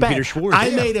planned on a shame bet. Peter Schwartz. I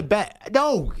Yeah. made a bet.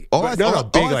 No, All I, no, all, no,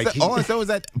 big all I like said, all I said was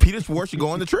that Peter Schwartz should go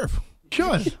on the trip.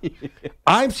 Sure.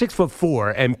 I'm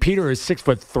 6'4" and Peter is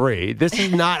 6'3". This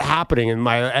is not happening and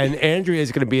Andrea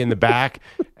is going to be in the back,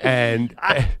 and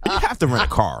You have to rent a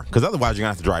car because otherwise you're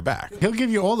going to have to drive back. He'll give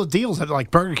you all the deals at like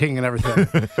Burger King and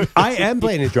everything. I am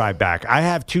planning to drive back. I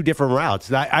have 2 different routes.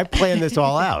 I planned this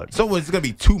all out. So it's going to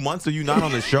be 2 months of you not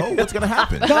on the show? What's going to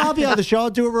happen? No, I'll be on the show. I'll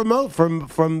do a remote from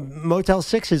Motel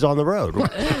 6s on the road.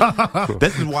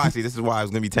 This is why it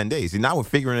was going to be 10 days. See, now we're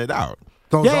figuring it out.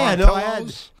 Those Yeah, are no,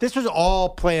 pillows. this was all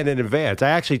planned in advance. I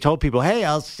actually told people, "Hey,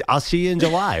 I'll see you in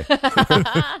July."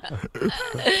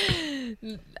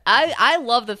 I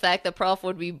love the fact that Prof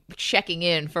would be checking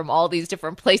in from all these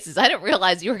different places. I didn't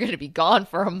realize you were going to be gone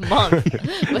for a month,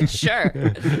 but sure.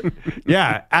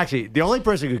 Yeah, actually, the only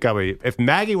person who could come, if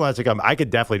Maggie wants to come, I could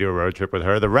definitely do a road trip with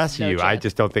her. The rest of No you, I chance.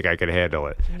 just don't think I could handle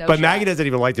it. No but chance. Maggie doesn't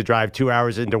even like to drive 2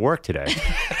 hours into work today.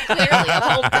 Clearly, I'm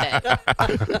home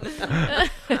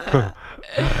today.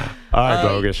 All right,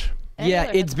 Bogus.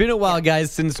 Yeah, it's been a while,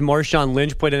 guys, since Marshawn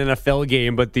Lynch played an NFL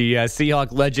game, but the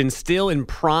Seahawk legend still in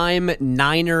prime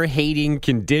Niner-hating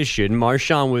condition.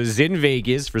 Marshawn was in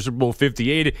Vegas for Super Bowl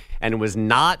 58 and was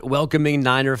not welcoming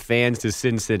Niner fans to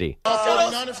Sin City.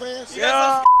 Niner fans?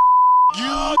 Yeah.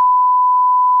 You.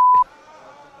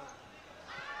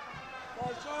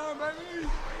 Marshawn, baby.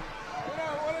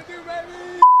 What I do,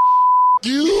 baby?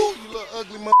 You little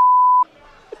ugly mother.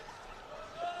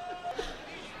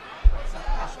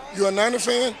 You a Niner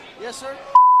fan? Yes, sir.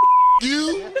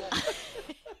 You?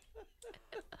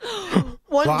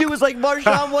 One dude was like,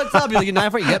 Marshawn, what's up? You're like,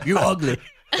 Niner fan? Yep, you ugly.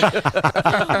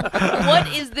 What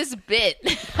is this bit?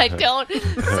 I don't.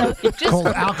 So just Called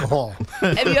alcohol.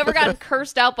 have you ever gotten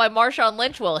cursed out by Marshawn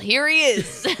Lynch? Well, here he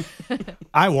is.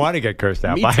 I want to get cursed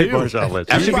out Me by too. Marshawn Lynch.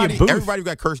 There should be a Everybody, booth. everybody who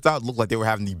got cursed out looked like they were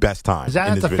having the best time. Is that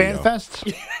in at the this Fan video. Fest?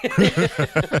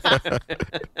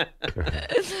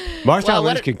 Marshawn Well,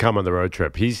 Lynch can come on the road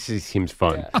trip. He seems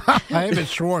fun. I am in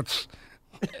Schwartz.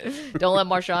 Don't let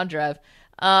Marshawn drive.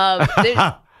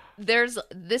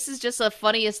 This is just the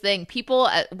funniest thing. People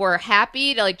were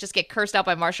happy to just get cursed out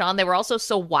by Marshawn. They were also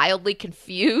so wildly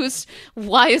confused.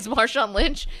 Why is Marshawn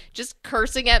Lynch just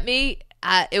cursing at me?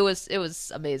 It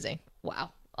was amazing.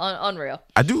 Wow. Unreal.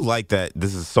 I do like that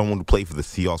this is someone who played for the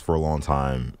Seahawks for a long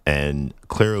time and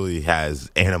clearly has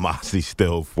animosity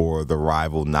still for the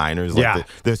rival Niners. Yeah.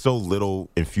 There's so little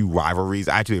and few rivalries.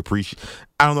 I actually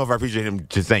I don't know if I appreciate him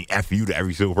just saying F you to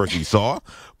every single person he saw,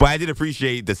 but I did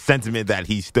appreciate the sentiment that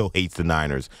he still hates the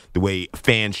Niners the way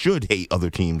fans should hate other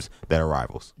teams that are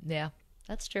rivals. Yeah,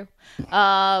 that's true.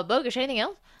 Bogus, anything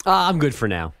else? I'm good for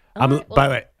now. By the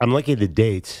way, I'm looking at the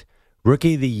dates.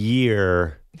 Rookie of the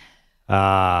Year,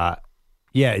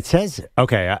 Yeah, it says,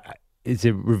 okay, is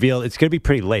it revealed? It's going to be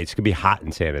pretty late. It's going to be hot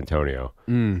in San Antonio.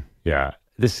 Yeah,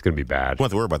 this is going to be bad. You don't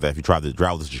have to worry about that if you try to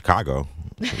travel to Chicago.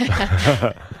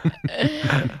 A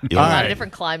lot of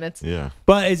different climates. Yeah.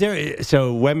 But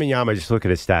so Wembanyama, just look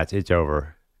at his stats. It's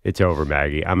over. It's over,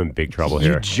 Maggie. I'm in big trouble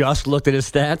here. You just looked at his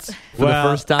stats for the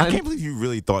first time? I can't believe you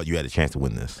really thought you had a chance to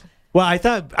win this. Well, I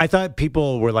thought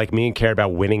people were like me and cared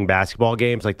about winning basketball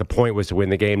games. Like the point was to win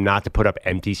the game, not to put up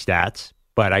empty stats.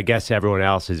 But I guess everyone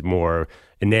else is more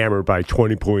enamored by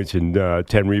 20 points and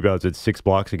 10 rebounds and 6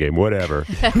 blocks a game, whatever.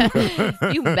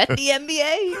 You met the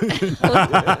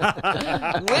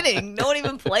NBA? Winning. No one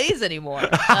even plays anymore.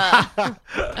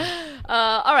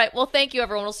 All right. Well, thank you,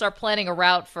 everyone. We'll start planning a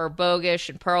route for Bogish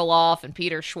and Perloff and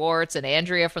Peter Schwartz and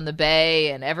Andrea from the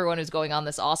Bay and everyone who's going on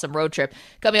this awesome road trip.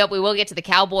 Coming up, we will get to the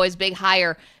Cowboys' big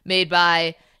hire made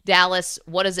by Dallas.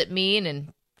 What does it mean?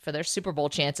 And for their Super Bowl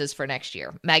chances for next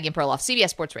year. Maggie and Perloff, CBS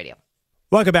Sports Radio.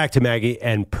 Welcome back to Maggie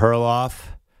and Perloff.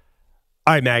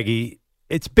 All right, Maggie,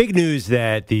 it's big news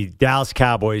that the Dallas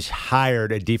Cowboys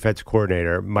hired a defense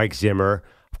coordinator, Mike Zimmer,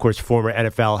 of course, former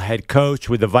NFL head coach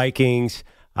with the Vikings,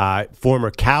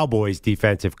 former Cowboys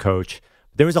defensive coach.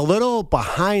 There was a little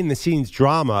behind-the-scenes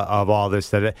drama of all this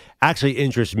that actually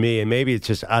interests me, and maybe it's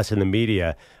just us in the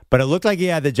media, but it looked like he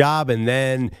had the job, and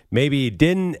then maybe he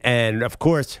didn't, and of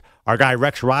course, our guy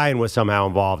Rex Ryan was somehow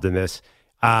involved in this.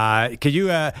 Could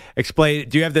you explain?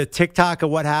 Do you have the TikTok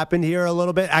of what happened here a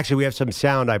little bit? Actually, we have some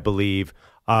sound, I believe,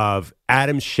 of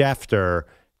Adam Schefter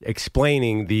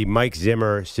explaining the Mike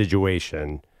Zimmer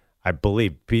situation. I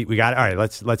believe we got it. All right,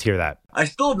 let's hear that. I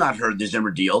still have not heard the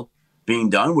Zimmer deal being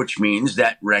done, which means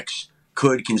that Rex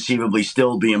could conceivably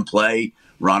still be in play.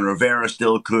 Ron Rivera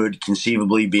still could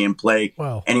conceivably be in play.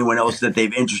 Wow. Anyone else that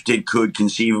they've interested could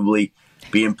conceivably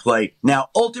be in play. Now,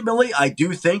 ultimately, I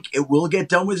do think it will get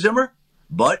done with Zimmer,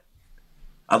 but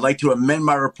I'd like to amend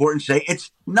my report and say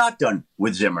it's not done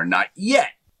with Zimmer, not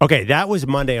yet. Okay, that was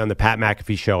Monday on the Pat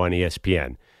McAfee show on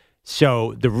ESPN.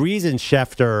 So the reason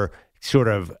Schefter sort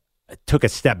of took a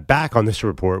step back on this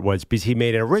report was because he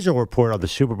made an original report on the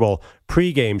Super Bowl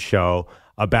pregame show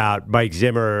about Mike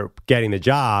Zimmer getting the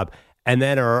job, and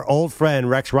then our old friend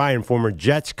Rex Ryan, former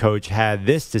Jets coach, had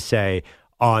this to say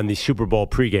on the Super Bowl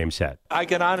pregame set. I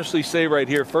can honestly say right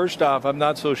here, first off, I'm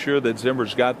not so sure that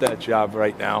Zimmer's got that job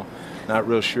right now. Not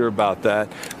real sure about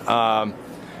that. I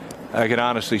can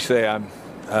honestly say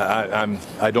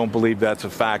I don't believe that's a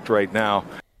fact right now.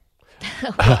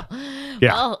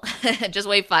 Yeah. Well, just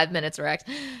wait 5 minutes, Rex.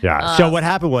 Yeah. So what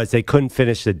happened was they couldn't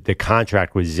finish the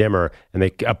contract with Zimmer, and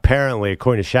they apparently,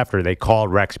 according to Schefter, they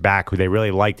called Rex back, who they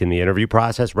really liked in the interview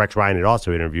process. Rex Ryan had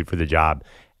also interviewed for the job,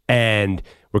 and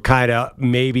we're kind of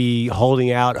maybe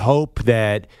holding out hope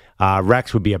that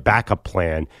Rex would be a backup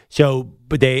plan. So,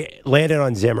 but they landed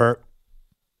on Zimmer.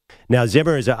 Now,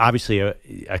 Zimmer is obviously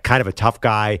a kind of a tough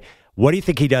guy. What do you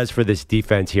think he does for this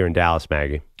defense here in Dallas,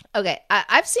 Maggie? Okay,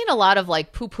 I've seen a lot of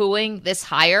like poo-pooing this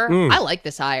hire. I like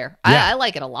this hire. Yeah. I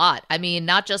like it a lot. I mean,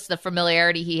 not just the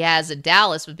familiarity he has in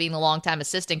Dallas with being a longtime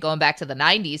assistant going back to the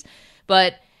 90s,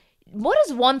 but what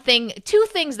is two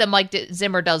things that Mike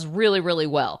Zimmer does really, really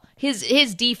well?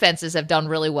 His defenses have done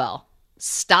really well.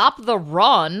 Stop the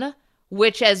run,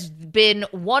 which has been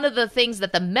one of the things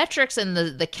that the metrics and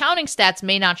the counting stats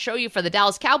may not show you for the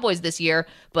Dallas Cowboys this year,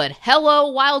 but hello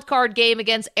wild card game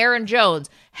against Aaron Jones.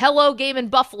 Hello game in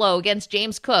Buffalo against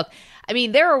James Cook. I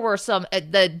mean, there were some,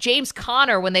 the James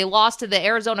Conner, when they lost to the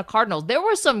Arizona Cardinals, there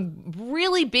were some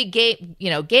really big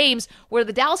games where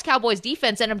the Dallas Cowboys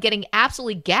defense ended up getting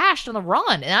absolutely gashed on the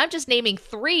run. And I'm just naming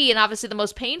three, and obviously the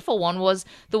most painful one was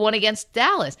the one against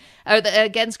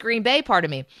against Green Bay,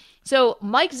 pardon me. So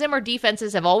Mike Zimmer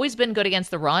defenses have always been good against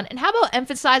the run. And how about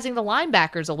emphasizing the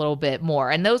linebackers a little bit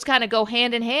more? And those kind of go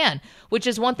hand in hand, which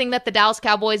is one thing that the Dallas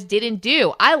Cowboys didn't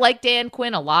do. I like Dan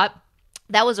Quinn a lot.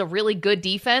 That was a really good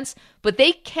defense, but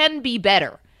they can be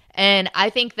better. And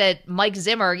I think that Mike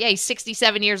Zimmer, he's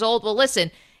 67 years old. Well, listen,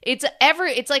 it's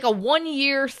like a 1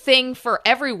 year thing for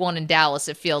everyone in Dallas,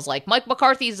 it feels like. Mike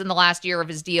McCarthy's in the last year of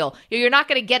his deal. You're not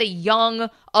going to get a young,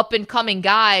 up-and-coming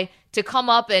guy to come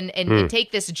up and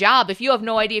take this job if you have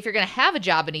no idea if you're going to have a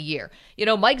job in a year.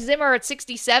 Mike Zimmer at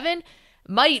 67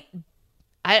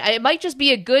 it might just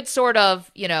be a good sort of,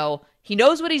 he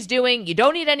knows what he's doing. You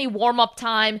don't need any warm-up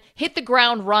time. Hit the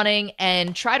ground running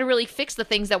and try to really fix the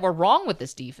things that were wrong with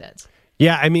this defense.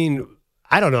 Yeah, I mean,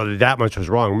 I don't know that much was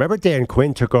wrong. Remember Dan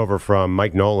Quinn took over from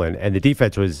Mike Nolan, and the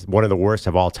defense was one of the worst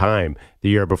of all time the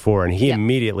year before, and he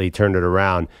immediately turned it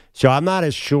around. So I'm not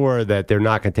as sure that they're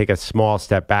not going to take a small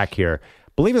step back here.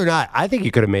 Believe it or not, I think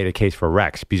you could have made a case for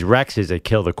Rex, because Rex is a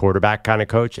kill the quarterback kind of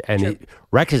coach, and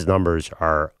Rex's numbers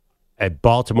are at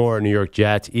Baltimore and New York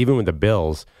Jets, even with the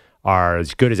Bills, are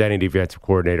as good as any defensive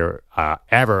coordinator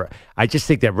ever. I just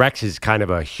think that Rex is kind of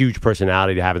a huge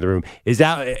personality to have in the room.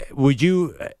 Would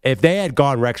you, if they had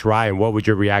gone Rex Ryan, what would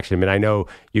your reaction have been? I know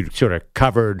you sort of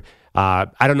covered, I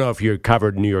don't know if you had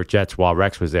covered New York Jets while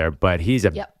Rex was there, but he's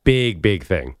a big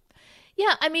thing.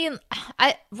 Yeah, I mean,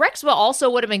 Rex also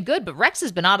would have been good, but Rex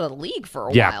has been out of the league for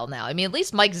a while now. I mean, at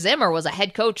least Mike Zimmer was a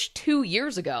head coach 2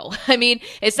 years ago. I mean,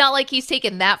 it's not like he's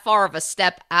taken that far of a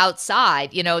step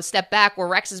outside, step back where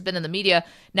Rex has been in the media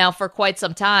now for quite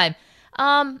some time.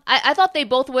 I thought they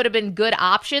both would have been good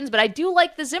options, but I do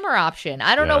like the Zimmer option.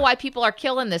 I don't know why people are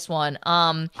killing this one.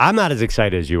 I'm not as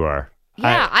excited as you are.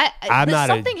 Yeah,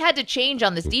 something had to change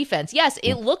on this defense. Yes,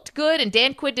 it looked good, and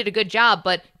Dan Quinn did a good job,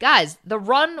 but guys, the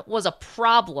run was a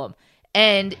problem,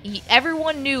 and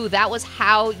everyone knew that was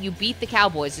how you beat the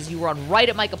Cowboys, is you run right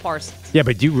at Micah Parsons. Yeah,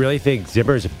 but do you really think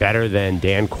Zimmer's better than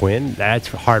Dan Quinn? That's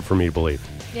hard for me to believe.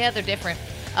 Yeah, they're different.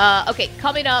 Okay,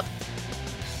 coming up,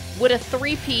 would a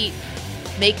three-peat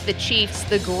make the Chiefs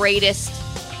the greatest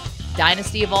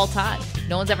dynasty of all time?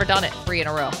 No one's ever done it 3 in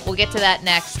a row. We'll get to that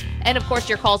next. And, of course,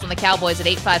 your calls on the Cowboys at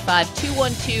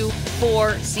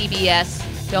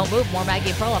 855-212-4CBS. Don't move. More Maggie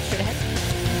and Perloff straight ahead.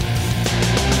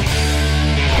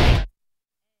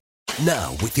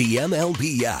 Now, with the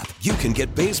MLB app, you can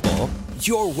get baseball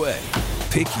your way.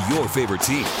 Pick your favorite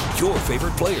team, your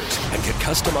favorite players, and get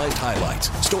customized highlights,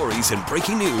 stories, and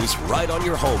breaking news right on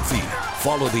your home feed.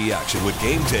 Follow the action with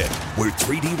Game Day, where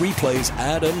 3D replays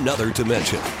add another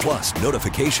dimension. Plus,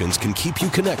 notifications can keep you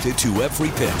connected to every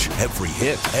pitch, every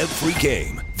hit, every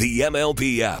game. The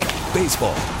MLB app.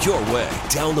 Baseball, your way.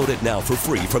 Download it now for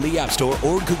free from the App Store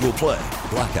or Google Play.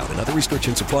 Blackout and other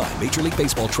restrictions apply. Major League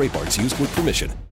Baseball trademarks used with permission.